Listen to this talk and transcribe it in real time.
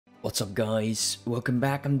What's up, guys? Welcome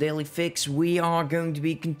back on Dailyfix. We are going to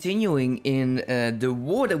be continuing in the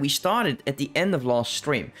war that we started at the end of last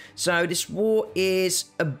stream. So this war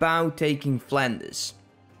is about taking Flanders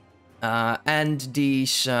and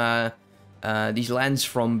these lands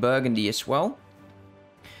from Burgundy as well.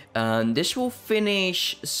 This will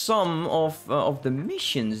finish some of the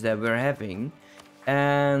missions that we're having,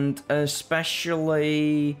 and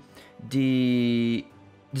especially the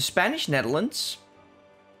Spanish Netherlands.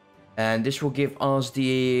 And this will give us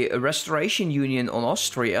the Restoration Union on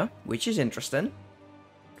Austria, which is interesting.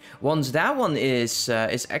 Once that one is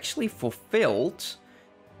actually fulfilled,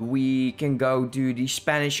 we can go do the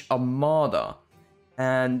Spanish Armada.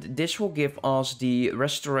 And this will give us the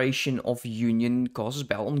Restoration of Union causes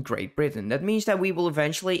battle on Great Britain. That means that we will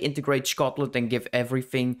eventually integrate Scotland and give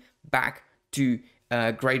everything back to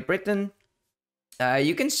Great Britain.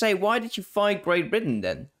 You can say, why did you fight Great Britain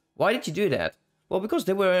then? Why did you do that? Well, because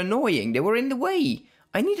they were annoying. They were in the way.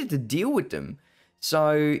 I needed to deal with them.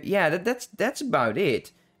 So, yeah, that's about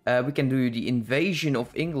it. We can do the invasion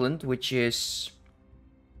of England, which is...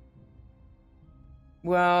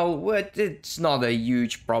 well, it's not a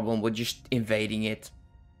huge problem. We're just invading it.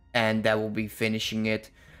 And that will be finishing it.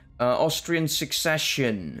 Austrian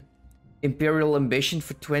succession. Imperial ambition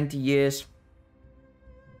for 20 years.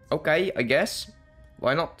 Okay, I guess.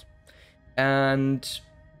 Why not? And...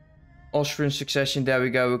 Austrian succession, there we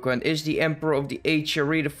go. Is the Emperor of the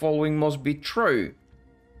HRE, the following must be true.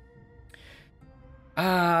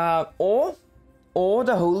 Or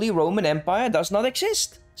the Holy Roman Empire does not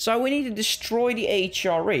exist. So we need to destroy the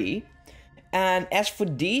HRE. And as for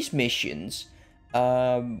these missions,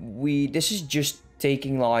 this is just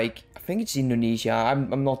taking, like, I think it's Indonesia.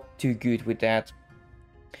 I'm not too good with that.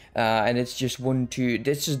 And it's just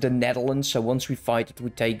this is the Netherlands, so once we fight it, we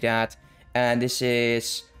take that. And this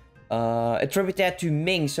is... attributed to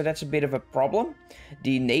Ming, so that's a bit of a problem.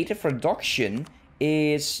 The native reduction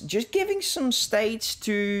is just giving some states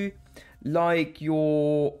to, like,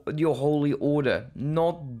 your holy order.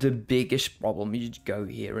 Not the biggest problem. You just go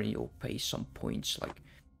here and you'll pay some points. Like,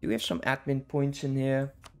 do we have some admin points in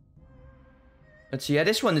here? Let's see. Yeah,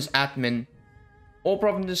 this one is admin. All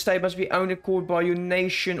province and state must be owned and court by your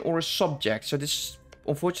nation or a subject. So this is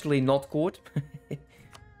unfortunately not court.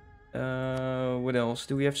 What else?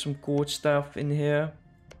 Do we have some court stuff in here?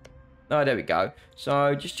 Oh, there we go.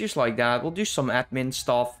 So, just like that. We'll do some admin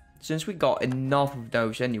stuff, since we got enough of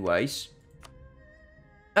those anyways.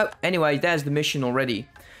 Oh, anyway, there's the mission already.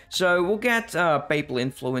 So, we'll get papal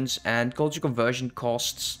influence and culture conversion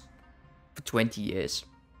costs for 20 years.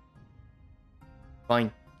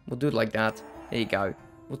 Fine. We'll do it like that. There you go.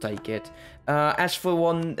 We'll take it. As for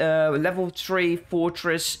one level 3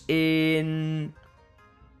 fortress in...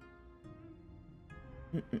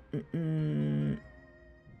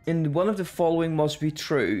 in one of the following must be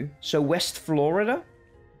true. So West Florida.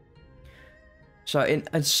 So in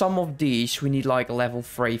some of these we need like a level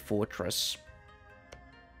 3 fortress,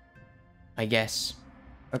 I guess.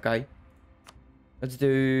 Okay, let's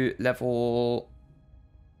do level...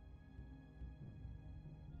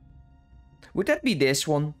 would that be this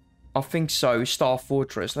one? I think so. Star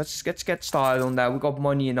Fortress. Let's get started on that. We got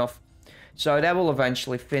money enough, so that will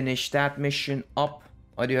eventually finish that mission up.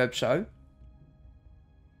 I do hope so.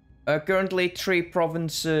 Currently 3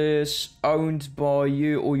 provinces owned by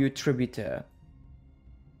you or your tributary.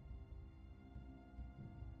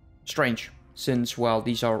 Strange, since, well,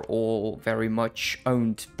 these are all very much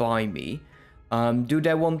owned by me. Do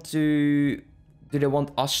they want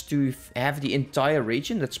us to have the entire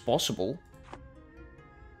region? That's possible.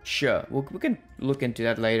 Sure, we can look into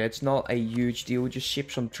that later. It's not a huge deal. We just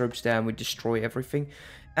ship some troops there and we destroy everything.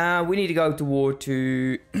 We need to go to war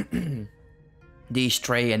to these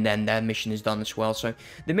 3, and then that mission is done as well. So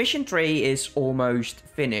the mission 3 is almost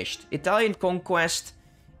finished. Italian conquest,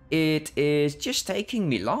 it is just taking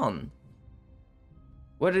Milan.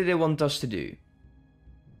 What do they want us to do?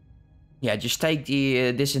 Yeah, just take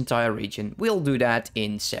this entire region. We'll do that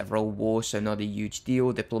in several wars, so not a huge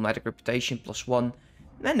deal. Diplomatic reputation +1.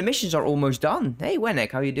 Man, the missions are almost done. Hey,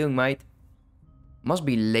 Wenek, how you doing, mate? Must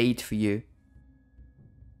be late for you.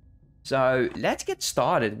 So, let's get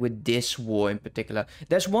started with this war in particular.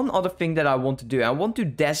 There's one other thing that I want to do. I want to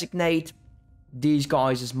designate these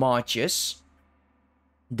guys as marches.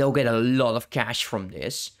 They'll get a lot of cash from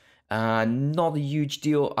this. Not a huge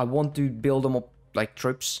deal. I want to build them up like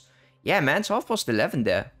troops. Yeah, man, it's 11:30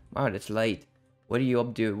 there. Wow, that's late. What are you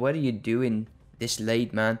up to? What are you doing this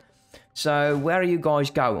late, man? So, where are you guys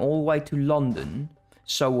going? All the way to London.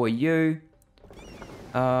 So are you.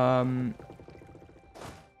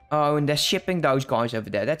 Oh, and they're shipping those guys over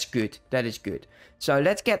there. That's good. That is good. So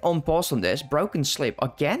let's get on pause on this. Broken sleep.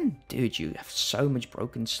 Again? Dude, you have so much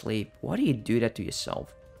broken sleep. Why do you do that to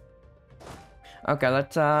yourself? Okay,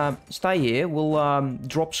 let's stay here. We'll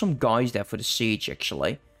drop some guys there for the siege,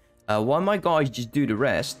 actually. While my guys just do the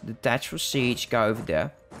rest. Detach for siege. Go over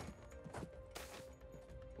there.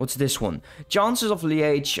 What's this one? Chances of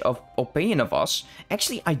liege of opinion of us.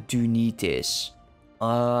 Actually, I do need this.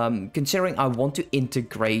 Considering I want to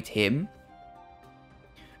integrate him.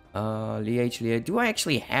 Liege. Do I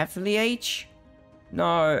actually have liege?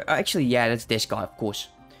 No, actually, yeah, that's this guy, of course.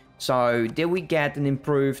 So, did we get an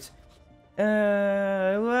improved...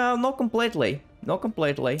 well, not completely. Not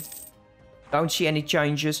completely. Don't see any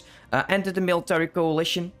changes. Enter the military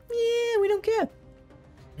coalition. Yeah, we don't care.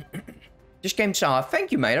 Just came south.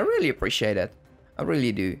 Thank you, mate. I really appreciate it. I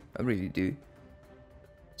really do. I really do.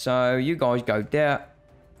 So, you guys go there.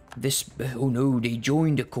 This... Oh no, they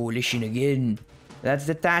joined the coalition again. Let's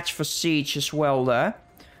detach for siege as well there.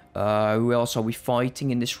 Who else are we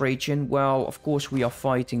fighting in this region? Well, of course we are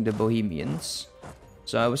fighting the Bohemians.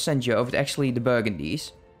 So I will send you over to actually the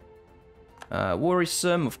Burgundies.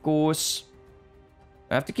 Worrisome, of course.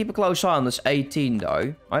 I have to keep a close eye on this 18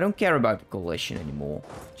 though. I don't care about the coalition anymore.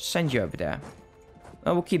 Just send you over there.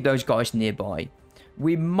 I will keep those guys nearby.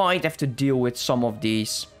 We might have to deal with some of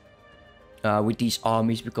these... with these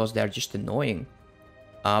armies because they're just annoying.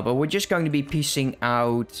 But we're just going to be piecing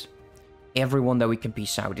out everyone that we can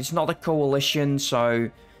piece out. It's not a coalition,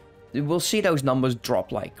 so we'll see those numbers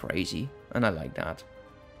drop like crazy. And I like that.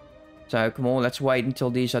 So come on, let's wait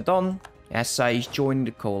until these are done. Essays joining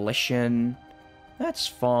the coalition. That's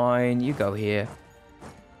fine. You go here.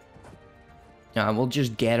 We'll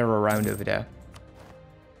just gather around over there.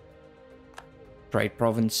 Trade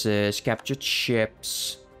provinces, captured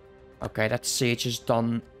ships. Okay, that siege is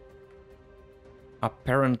done.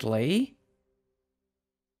 Apparently.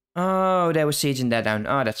 Oh, they were sieging that down.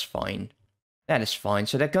 Oh, that's fine. That is fine.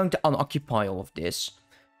 So they're going to unoccupy all of this.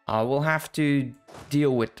 We'll have to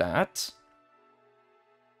deal with that.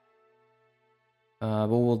 But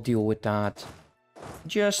we'll deal with that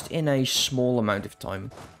just in a small amount of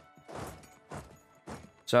time.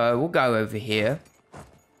 So we'll go over here.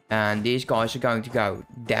 And these guys are going to go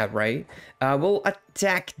that way. We'll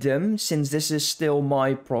attack them since this is still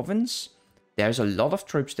my province. There's a lot of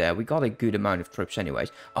troops there. We got a good amount of troops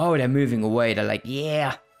anyways. Oh, they're moving away. They're like,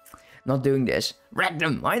 yeah, not doing this. Wreck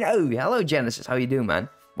them. I know. Hello, Genesis. How you doing, man?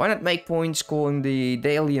 Why not make points calling the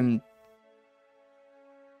Dalium...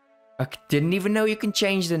 I didn't even know you can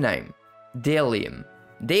change the name. Dalium.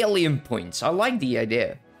 Dalium points. I like the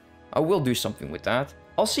idea. I will do something with that.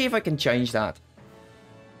 I'll see if I can change that.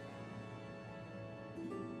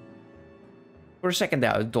 For a second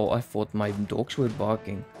there, I thought my dogs were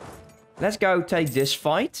barking. Let's go take this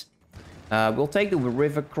fight. We'll take the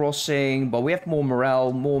river crossing, but we have more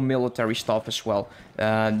morale, more military stuff as well.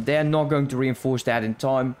 They're not going to reinforce that in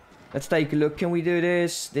time. Let's take a look. Can we do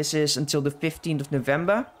this? This is until the 15th of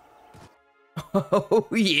November. Oh,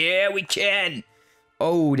 yeah, we can.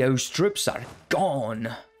 Oh, those troops are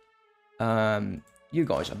gone. You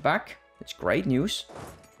guys are back. That's great news.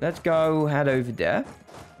 Let's go head over there.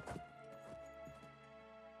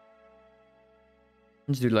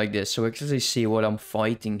 Let's do it like this, so I can actually see what I'm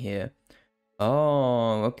fighting here.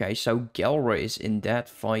 Oh, okay, so Gelre is in that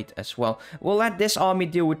fight as well. We'll let this army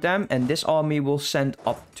deal with them, and this army will send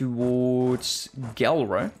up towards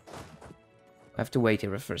Gelre. I have to wait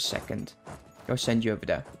here for a second. Go send you over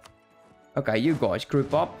there. Okay, you guys,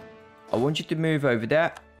 group up. I want you to move over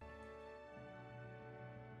there.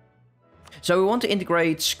 So we want to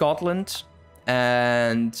integrate Scotland.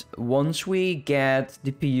 And once we get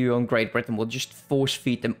the PU on Great Britain, we'll just force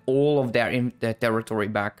feed them all of their territory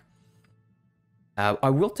back.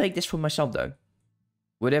 I will take this for myself, though.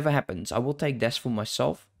 Whatever happens, I will take this for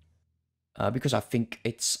myself. Because I think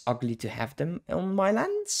it's ugly to have them on my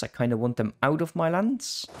lands. I kind of want them out of my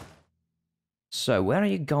lands. So, where are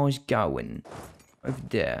you guys going? Over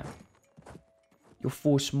there. Your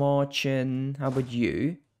force marching. How about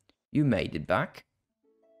you? You made it back.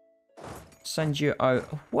 Send you out.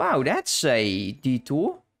 Wow, that's a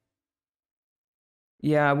detour.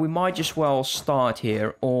 Yeah, we might just well start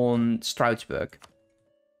here on Stroudsburg.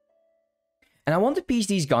 And I want to piece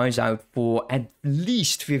these guys out for at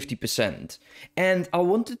least 50%. And I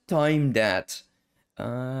want to time that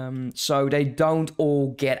so they don't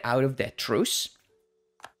all get out of their truce.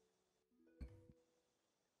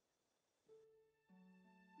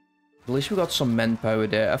 At least we got some manpower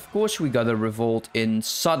there. Of course, we got a revolt in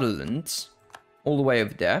Sutherland. All the way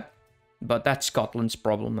over there. But that's Scotland's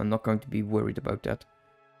problem. I'm not going to be worried about that.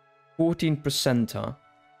 14%, huh?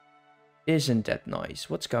 Isn't that nice?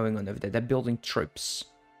 What's going on over there? They're building troops.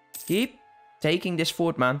 Keep taking this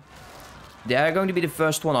fort, man. They're going to be the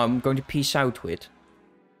first one I'm going to peace out with.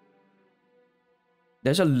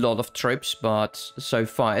 There's a lot of troops, but so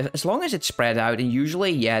far, as long as it's spread out, and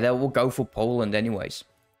usually, yeah, they will go for Poland anyways.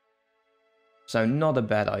 So not a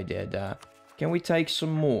bad idea there. Can we take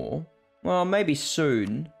some more? Well, maybe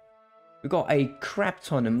soon. We've got a crap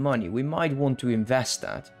ton of money. We might want to invest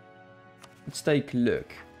that. Let's take a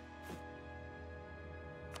look.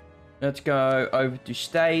 Let's go over to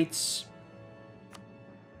States.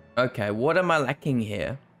 Okay, what am I lacking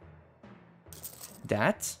here?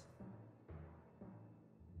 That.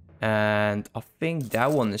 And I think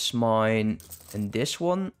that one is mine. And this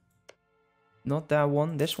one. Not that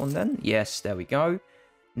one. This one then. Yes, there we go.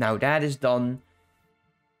 Now that is done.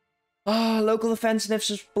 Local offensive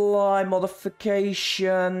supply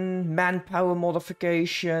modification. Manpower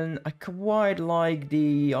modification. I quite like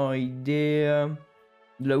the idea.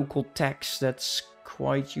 Local tax, that's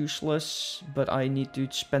quite useless. But I need to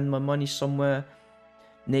spend my money somewhere.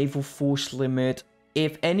 Naval force limit.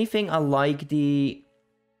 If anything, I like the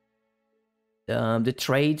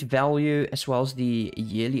trade value as well as the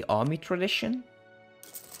yearly army tradition.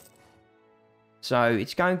 So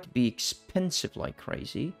it's going to be expensive like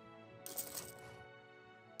crazy.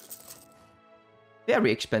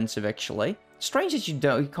 Very expensive actually. Strange that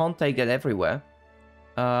you can't take that everywhere.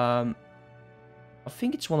 I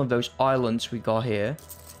think it's one of those islands we got here.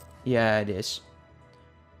 Yeah, it is.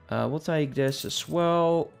 We'll take this as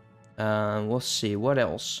well. We'll see what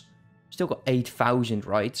else. Still got 8,000,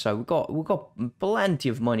 right? So we got plenty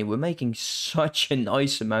of money. We're making such a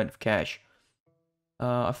nice amount of cash.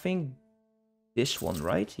 I think this one,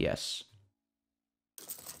 right? Yes.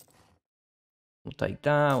 We'll take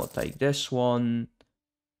that. We'll take this one.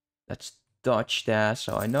 That's Dutch there,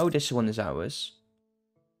 so I know this one is ours.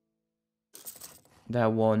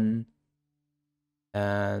 That one.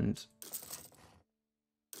 And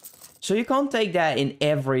so you can't take that in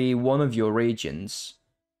every one of your regions.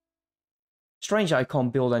 Strange I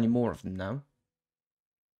can't build any more of them now.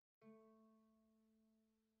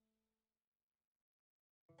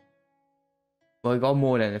 Well, I got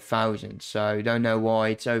more than 1,000, so I don't know why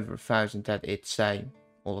it's over 1,000 that it's saying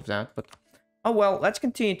all of that. But oh well, let's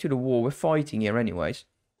continue to the war. We're fighting here anyways.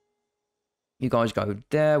 You guys go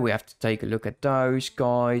there. We have to take a look at those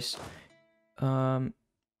guys.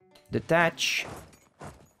 Detach.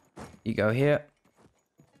 You go here.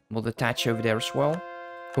 We'll detach over there as well.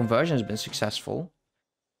 Conversion has been successful.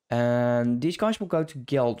 And these guys will go to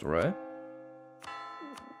Geldre.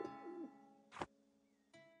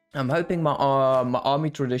 I'm hoping my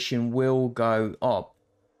army tradition will go up.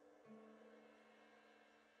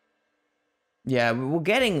 Yeah, we're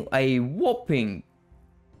getting a whopping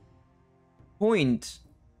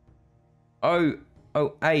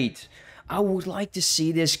 0.008. I would like to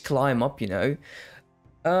see this climb up, you know.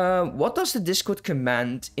 What does the Discord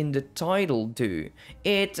command in the title do?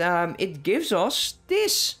 It gives us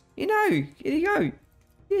this, you know. Here you go,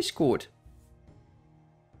 Discord.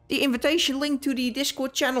 The invitation link to the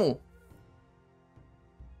Discord channel.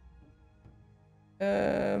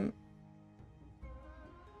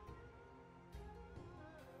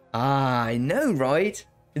 I know, right?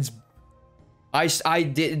 It was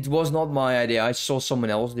not my idea. I saw someone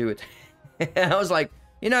else do it. I was like,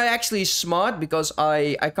 you know, actually smart, because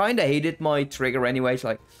I kind of hated my trigger anyways,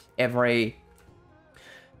 like every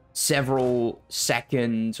several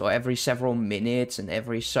seconds or every several minutes and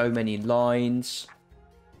every so many lines.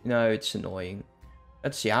 You know, it's annoying.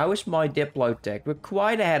 Let's see, how is my Diplo tech? We're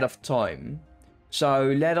quite ahead of time.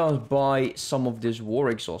 So let us buy some of this war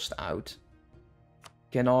exhaust out.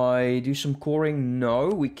 Can I do some coring? No,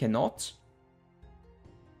 we cannot.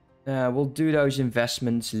 We'll do those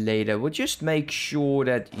investments later. We'll just make sure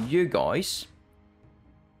that you guys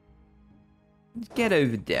get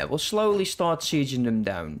over there. We'll slowly start sieging them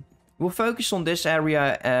down. We'll focus on this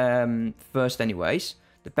area first anyways.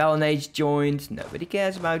 The Pellinades joined. Nobody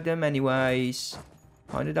cares about them anyways.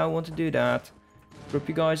 Kinda don't want to do that. Group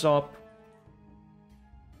you guys up.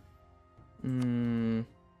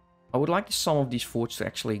 I would like some of these forts to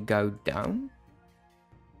actually go down.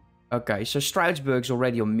 Okay, so Stroudsburg's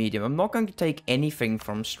already on medium. I'm not going to take anything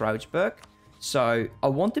from Stroudsburg. So I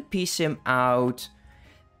want to piece him out.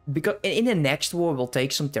 Because in the next war, we'll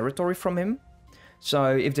take some territory from him.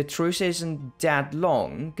 So if the truce isn't that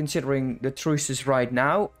long, considering the truces right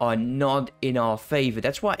now are not in our favor.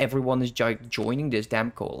 That's why everyone is joining this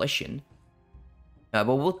damn coalition. But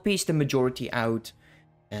we'll piece the majority out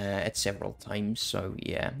at several times. So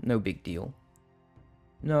yeah, no big deal.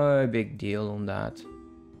 No big deal on that.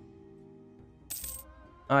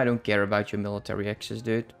 I don't care about your military access,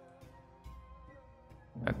 dude.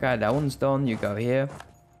 Okay, that one's done. You go here.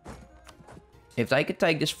 If they could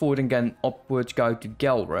take this fort and then upwards go to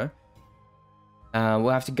Gelre, we'll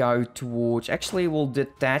have to go towards... Actually, we'll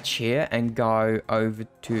detach here and go over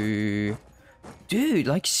to... Dude,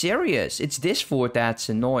 like serious. It's this fort that's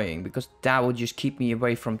annoying, because that will just keep me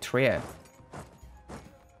away from Trier.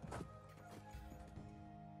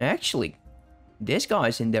 Actually, this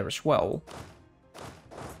guy's in there as well.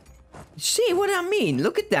 See what I mean?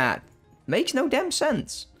 Look at that. Makes no damn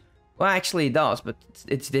sense. Well, actually it does, but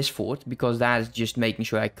it's this fort, because that is just making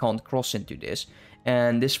sure I can't cross into this.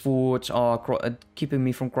 And this forts are keeping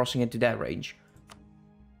me from crossing into that range.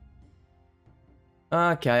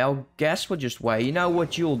 Okay, I'll guess we'll just wait. You know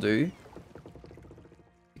what you'll do?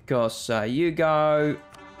 Because you go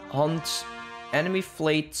hunt enemy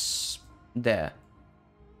fleets there.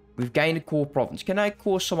 We've gained a core province. Can I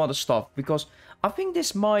core some other stuff? Because I think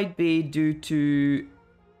this might be due to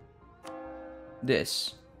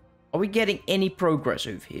this. Are we getting any progress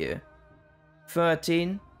over here?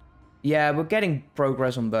 13? Yeah, we're getting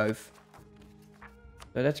progress on both.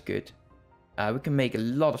 So that's good. We can make a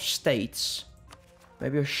lot of states.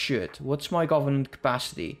 Maybe I should. What's my government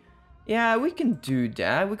capacity? Yeah, we can do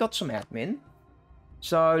that. We got some admin.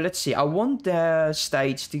 So let's see. I want the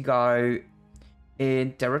states to go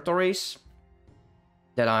in territories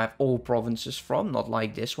that I have all provinces from. Not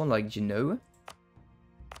like this one, like Genoa.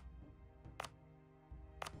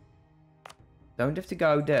 Don't have to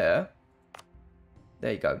go there.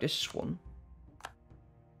 There you go. This is one.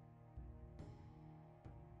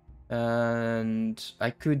 And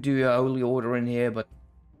I could do a holy order in here, but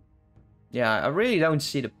yeah, I really don't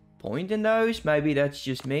see the point in those. Maybe that's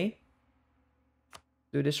just me.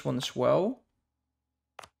 Do this one as well.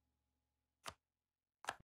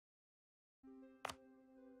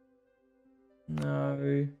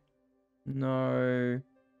 No. No.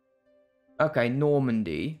 Okay,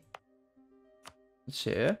 Normandy. It's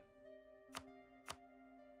here.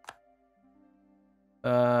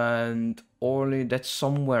 And Orly, that's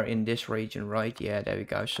somewhere in this region, right? Yeah, there we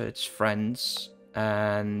go. So it's France.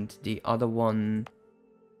 And the other one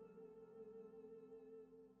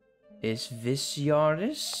is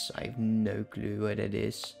Visiardis. I have no clue where that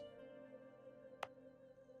is.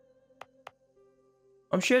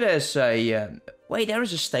 I'm sure there's a... wait, there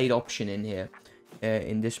is a state option in here.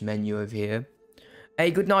 In this menu over here. Hey,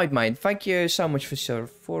 good night, mate. Thank you so much for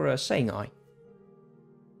saying hi.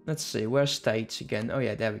 Let's see, where's states again? Oh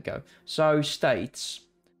yeah, there we go. So, states.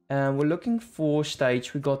 And we're looking for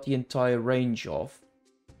states we got the entire range of.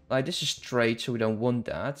 Like, this is trade, so we don't want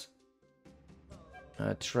that.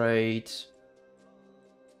 Trade.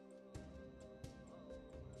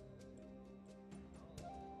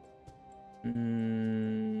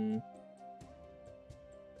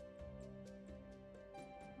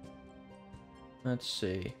 Let's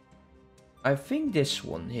see. I think this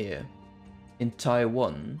one here. In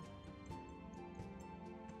Taiwan.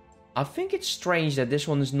 I think it's strange that this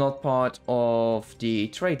one is not part of the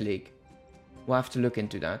Trade League. We'll have to look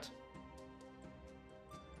into that.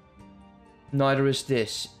 Neither is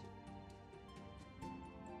this.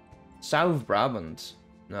 South Brabant.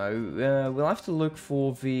 No, we'll have to look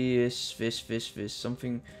for this,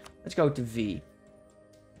 something. Let's go to V.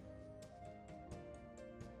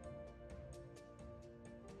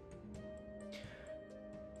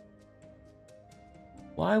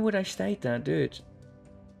 Why would I state that, dude?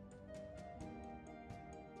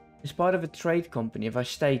 It's part of a trade company. If I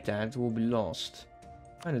state that, it will be lost.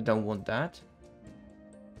 I don't want that.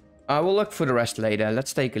 I will look for the rest later.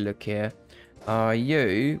 Let's take a look here.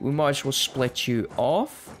 We might as well split you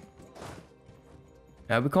off.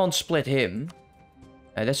 We can't split him.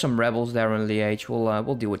 There's some rebels there in Liège.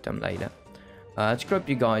 We'll deal with them later. Let's group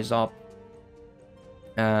you guys up.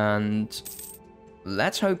 And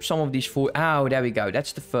let's hope some of these oh, there we go.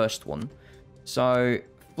 That's the first one. So,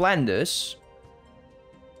 Flanders.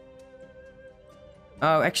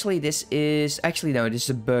 Oh, actually, this is... Actually, no, this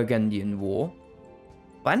is a Burgundian war.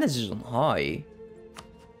 Flanders is on high.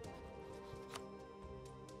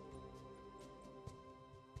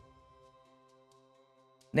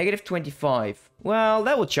 Negative 25. Well,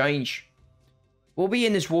 that will change. We'll be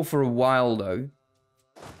in this war for a while, though.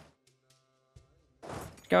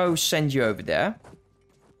 Go send you over there.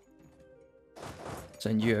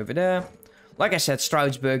 Send you over there. Like I said,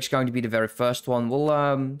 Strasbourg's going to be the very first one.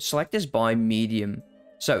 We'll select this by medium.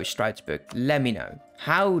 So, Strasbourg, let me know.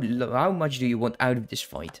 How much do you want out of this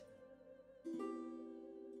fight?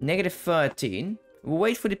 Negative 13. We'll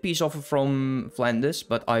wait for the peace offer from Flanders,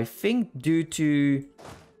 but I think due to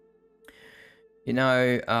You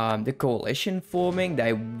know, the coalition forming,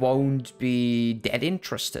 they won't be that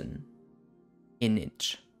interested in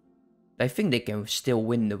it. They think they can still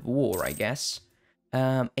win the war, I guess.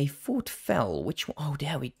 A fort fell. Which one? Oh,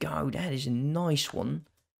 there we go. That is a nice one.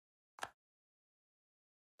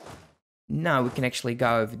 Now we can actually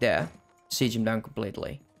go over there. Siege him down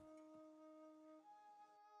completely.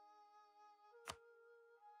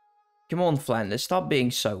 Come on, Flanders. Stop being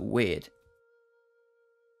so weird.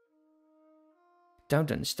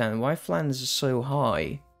 Don't understand why Flanders is so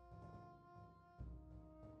high.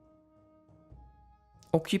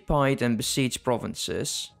 Occupied and besieged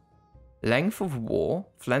provinces. Length of war.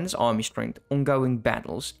 Flanders army strength. Ongoing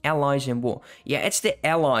battles. Allies in war. Yeah, it's the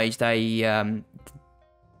allies. They, okay,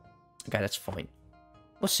 that's fine.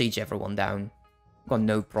 We'll siege everyone down. Got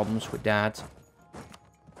no problems with that.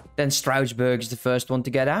 Then Strasbourg is the first one to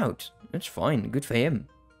get out. That's fine. Good for him.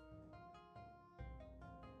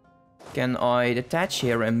 Can I detach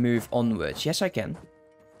here and move onwards? Yes, I can.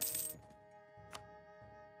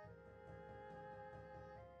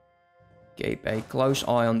 Keep a close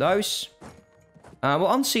eye on those. We'll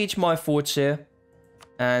unsiege my forts here.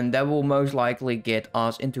 And that will most likely get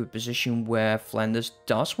us into a position where Flanders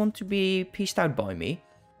does want to be pieced out by me.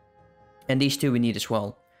 And these two we need as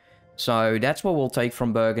well. So that's what we'll take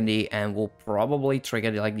from Burgundy, and we'll probably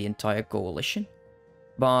trigger like the entire coalition.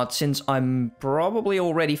 But since I'm probably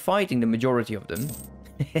already fighting the majority of them,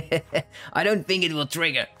 I don't think it will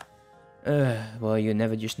trigger. Well, you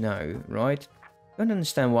never just know, right? I don't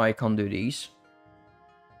understand why I can't do these.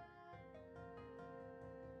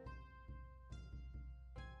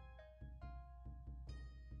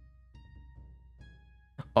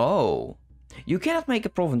 Oh. You cannot make a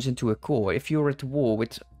province into a core if you're at war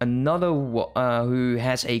with another who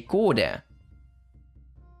has a core there.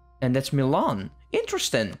 And that's Milan.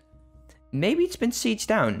 Interesting. Maybe it's been sieged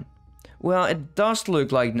down. Well, it does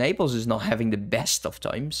look like Naples is not having the best of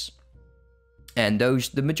times. And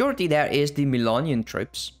the majority there is the Milanian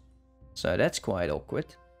troops. So that's quite awkward.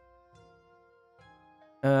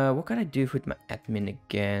 What can I do with my admin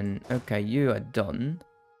again? Okay, you are done.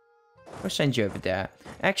 I'll send you over there.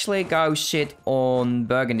 Actually, go sit on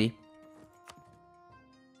Burgundy.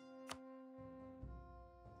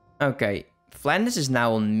 Okay, Flanders is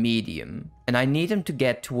now on medium. And I need him to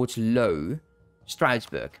get towards low.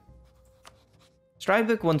 Strasbourg.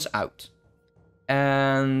 Strasbourg wants out.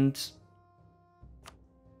 And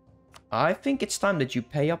I think it's time that you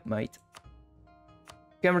pay up, mate.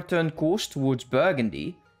 You can return course towards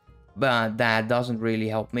Burgundy. But that doesn't really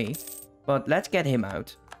help me. But let's get him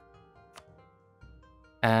out.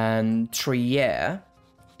 And Trier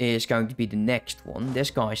is going to be the next one.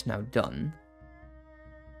 This guy's now done.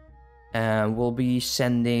 And we'll be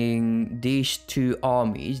sending these two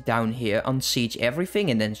armies down here, unsiege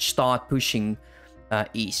everything, and then start pushing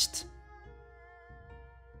east.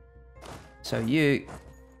 So you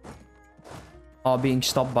are being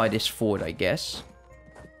stopped by this fort, I guess.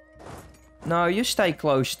 No, you stay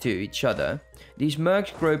close to each other. These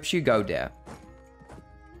merc groups, you go there.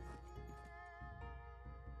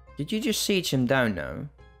 Did you just siege him down now?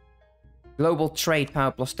 Global trade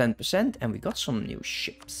power plus 10%, and we got some new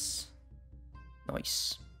ships.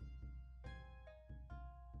 Nice.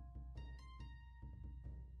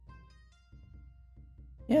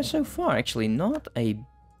 Yeah, so far actually not a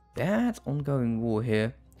bad ongoing war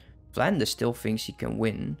here. Flanders still thinks he can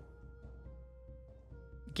win.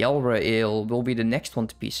 Gelre will be the next one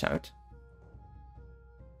to peace out.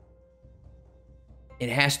 It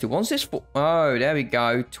has to. Once this... Oh, there we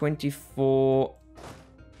go. 24.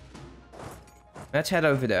 Let's head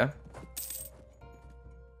over there.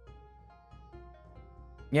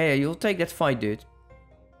 Yeah, you'll take that fight, dude.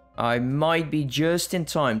 I might be just in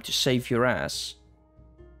time to save your ass.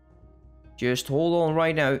 Just hold on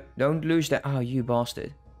right now. Don't lose that. Oh, you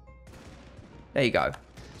bastard. There you go.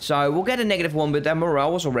 So, we'll get a -1, but their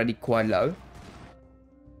morale was already quite low.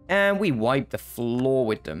 And we wiped the floor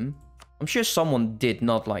with them. I'm sure someone did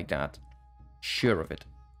not like that. Sure of it.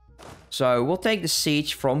 So, we'll take the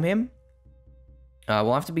siege from him.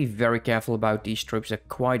 We'll have to be very careful about these troops. They're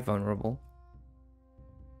quite vulnerable.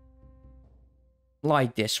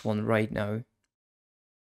 Like this one right now.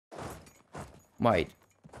 Wait.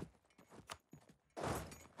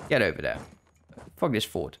 Get over there. Fuck this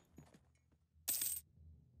fort.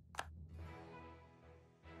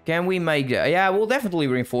 Can we make that? Yeah, we'll definitely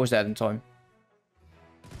reinforce that in time.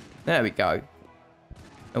 There we go.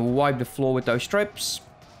 And we'll wipe the floor with those troops.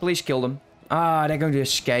 Please kill them. Ah, they're going to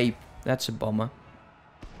escape. That's a bummer.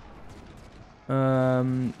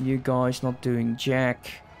 You guys not doing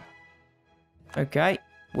jack. Okay.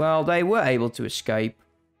 Well, they were able to escape.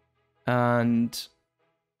 And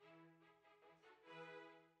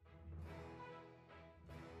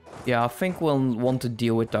yeah, I think we'll want to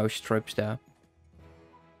deal with those troops there.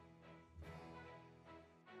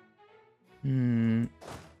 I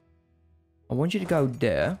want you to go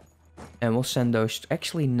there. And we'll send those...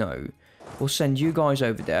 Actually, no. We'll send you guys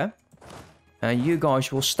over there. And you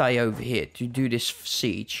guys will stay over here to do this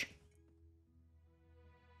siege.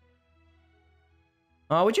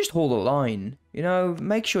 I would just hold a line. You know,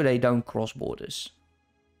 make sure they don't cross borders.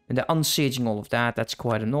 And they're unsieging all of that. That's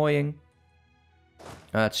quite annoying.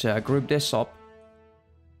 Let's group this up.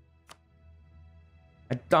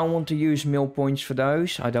 I don't want to use mill points for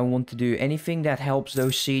those. I don't want to do anything that helps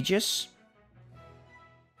those sieges.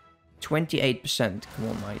 28%. Come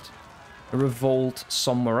on, mate. A revolt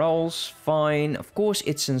somewhere else. Fine. Of course,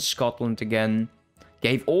 it's in Scotland again.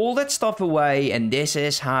 Gave all that stuff away, and this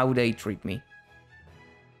is how they treat me.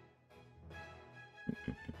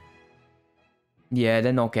 Yeah,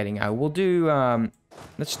 they're not getting out. We'll do...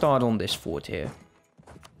 let's start on this fort here.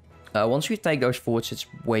 Once we take those forts, it's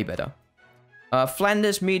way better.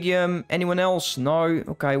 Flanders, medium. Anyone else? No?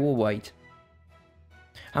 Okay, we'll wait.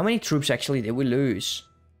 How many troops actually did we lose?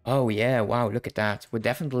 Oh yeah, wow, look at that. We're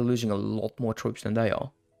definitely losing a lot more troops than they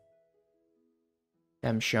are.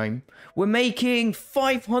 Damn shame. We're making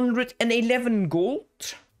 511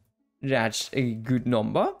 gold. That's a good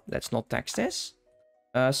number. Let's not tax this.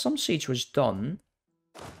 Some siege was done.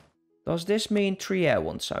 Does this mean Trier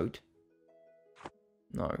wants out?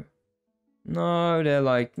 No. No, they're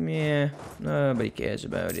like, yeah, nobody cares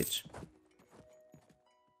about it.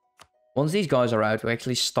 Once these guys are out, we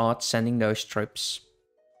actually start sending those troops.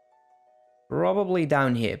 Probably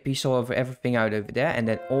down here. Piece of everything out over there. And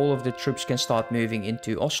then all of the troops can start moving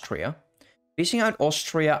into Austria. Piecing out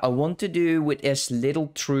Austria, I want to do with as little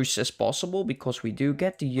truce as possible. Because we do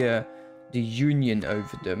get the union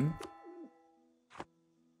over them.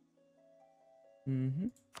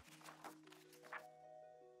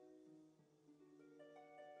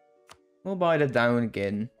 We'll buy that down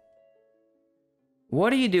again.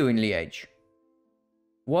 What are you doing, Liège?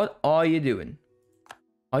 What are you doing?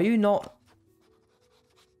 Are you not...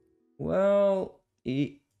 Well,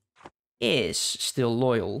 he is still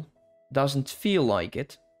loyal. Doesn't feel like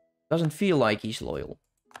it. Doesn't feel like he's loyal.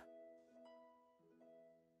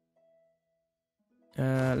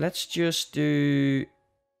 Let's just do...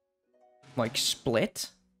 like, split.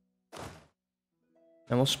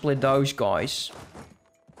 And we'll split those guys.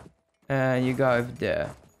 And you go over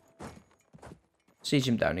there. Siege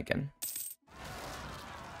him down again.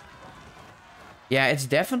 Yeah, it's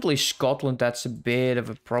definitely Scotland that's a bit of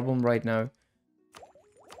a problem right now.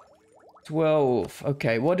 12.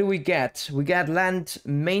 Okay, what do we get? We get land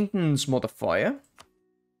maintenance modifier.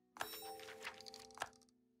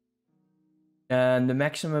 And the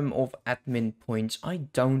maximum of admin points. I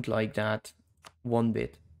don't like that one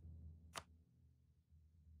bit.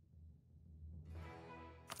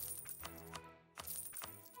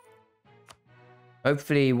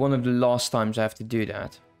 Hopefully one of the last times I have to do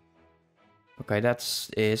that. Okay, that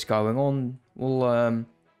is going on. We'll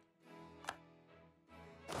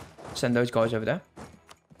send those guys over there.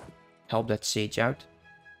 Help that siege out.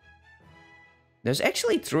 There's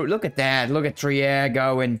actually... Look at that. Look at Trier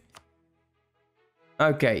going.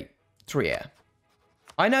 Okay, Trier.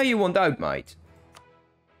 I know you want out, mate.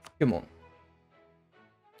 Come on.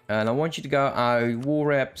 And I want you to go out. War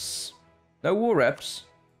reps. No war reps.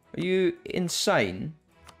 Are you insane?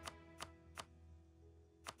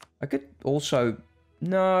 I could also...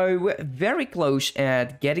 No, we're very close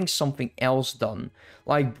at getting something else done.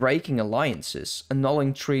 Like breaking alliances.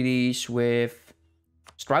 Annulling treaties with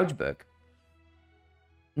Strasbourg.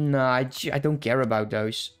 No, I don't care about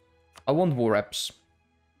those. I want war reps.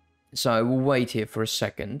 So we'll wait here for a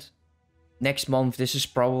second. Next month, this is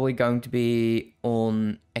probably going to be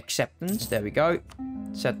on acceptance. There we go.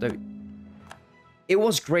 Set the... It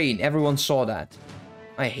was green. Everyone saw that.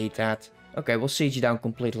 I hate that. Okay, we'll siege you down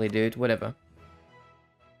completely, dude. Whatever.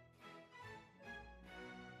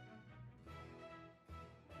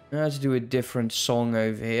 Let's do a different song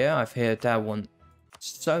over here. I've heard that one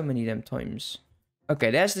so many damn times. Okay,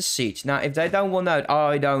 there's the siege. Now, if they don't want out,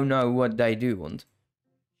 I don't know what they do want.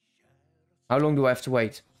 How long do I have to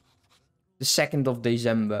wait? The 2nd of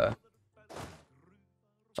December.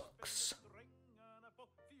 Sucks.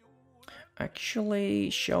 Actually,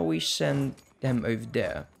 shall we send them over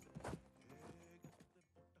there?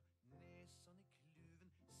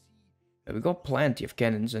 Yeah, we got plenty of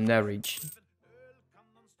cannons in their region.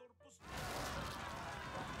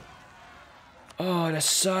 Oh, there's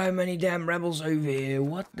so many damn rebels over here.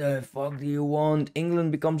 What the fuck do you want?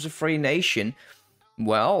 England becomes a free nation.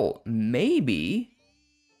 Well, maybe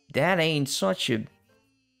that ain't such a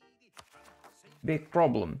big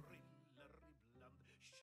problem.